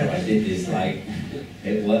now, so I did this like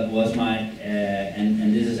it was my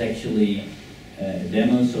and this is actually a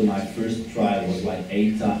demo. So my first trial was like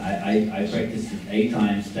 8 times. I practiced it 8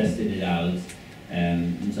 times, tested it out,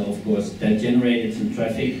 and so of course that generated some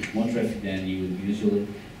traffic, more traffic than you would usually.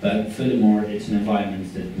 But furthermore, it's an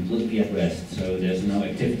environment that's completely at rest, so there's no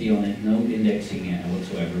activity on it, no indexing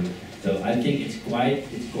whatsoever. So I think it's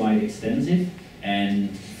quite extensive, and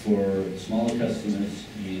for smaller customers,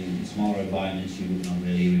 in smaller environments, you would not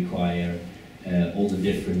really require all the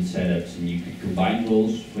different setups, and you could combine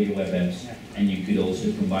roles for your web apps, and you could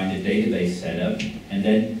also combine the database setup, and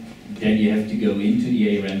then you have to go into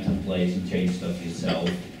the ARM templates and change stuff yourself.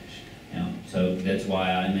 Yeah, so that's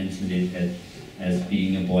why I mentioned it as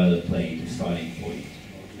being a boilerplate starting point.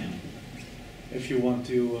 Yeah. If you want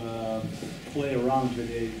to play around with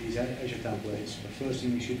these Azure templates, the first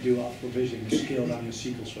thing you should do after provisioning is scale down your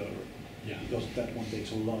SQL server. Yeah. Because that one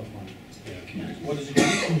takes a lot of money. Yeah. What does it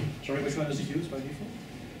use? Sorry, which one does it use by default?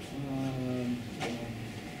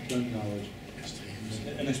 Don't know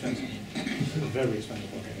it. Inexpensive. Very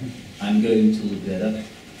expensive. Okay. I'm going to look that up.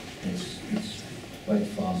 It's quite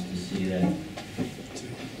fast to see that.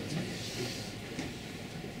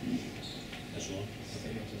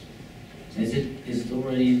 Is it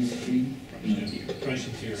already in the screen?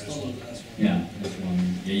 Pricing tier as well. Yeah, that's one.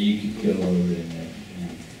 Yeah, you could go over it there.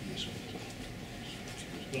 Yeah.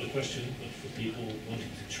 Well, a question, but for people wanting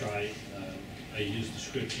to try, I used the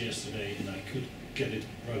script yesterday and I could get it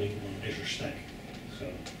running on Azure Stack. So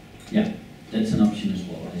Yeah, that's an option as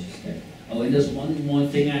well, Azure Stack. Oh, and there's one more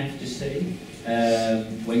thing I have to say.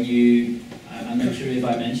 When you, I'm not sure if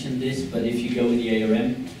I mentioned this, but if you go in the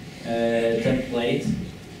ARM template,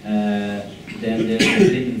 then there's a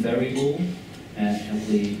hidden variable,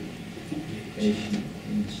 application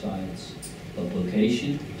insights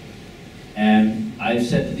location. I've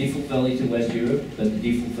set the default value to West Europe, but the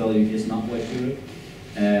default value is not West Europe,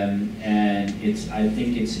 and I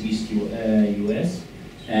think it's East US.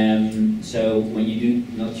 So when you do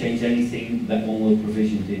not change anything, that one will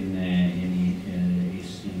provision in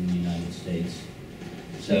Eastern United States.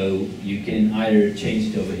 So you can either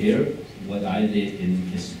change it over here. What I did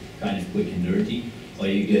is kind of quick and dirty, or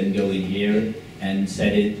you can go in here and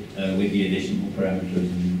set it with the additional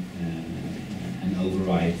parameters and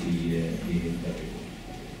override the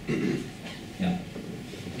variable. Yeah.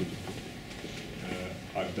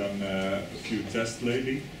 I've done a few tests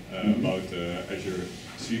lately about Azure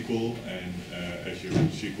SQL and Azure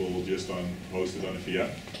SQL just hosted on a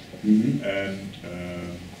VM. And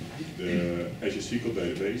the Azure SQL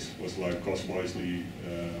database was like cost-wisely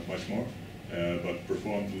much more, but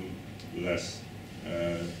performed less.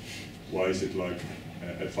 Why is it like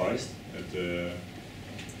advised at the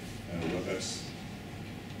web apps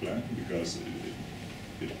plan? Because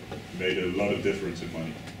it made a lot of difference in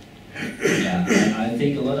money. Yeah, I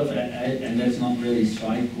think a lot of, and that's not really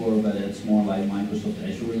Sitecore, but it's more like Microsoft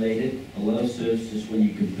Azure related. A lot of services, when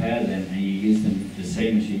you compare them and you use them the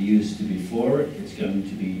same as you used to before, it's going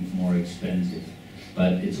to be more expensive.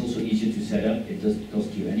 But it's also easier to set up. It doesn't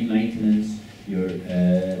cost you any maintenance. Your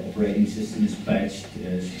operating system is patched.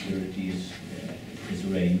 Security is is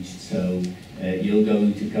arranged. So you're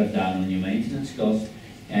going to cut down on your maintenance cost,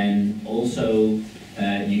 and also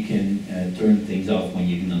you can turn things off when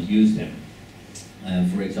you do not use them.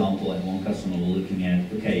 For example, at one customer we're looking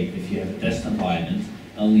at, okay, if you have a test environment,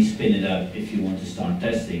 only spin it up if you want to start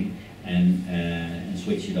testing, and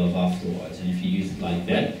switch it off afterwards. And if you use it like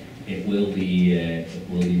that, it will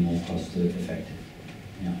be more cost effective.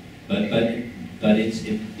 Yeah. But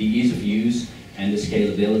the ease of use and the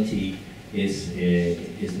scalability is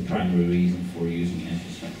the primary reason for using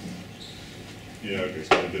Azure SUGNL. Yeah, okay,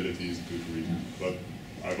 scalability is a good reason. Yeah. But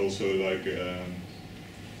I've also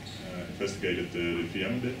investigated the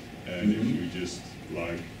VM a bit, and if you just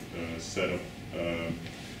set up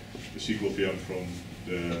the SQL VM from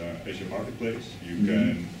the Azure Marketplace, you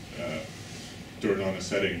can turn on a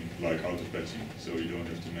setting like auto-patching, so you don't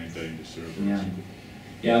have to maintain the server. Yeah.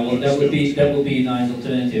 Yeah, well, that would be a nice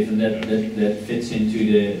alternative, and that fits into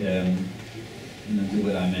the to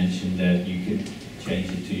what I mentioned, that you can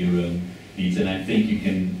change it to your own needs, and I think you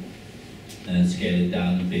can scale it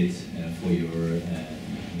down a bit for your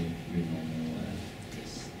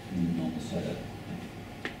normal setup.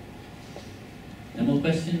 No more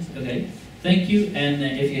questions? Okay. Thank you, and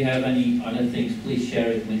if you have any other things, please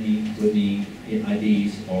share it with me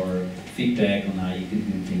ideas or feedback on how you could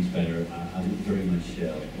do things better. I would very much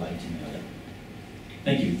like to know that.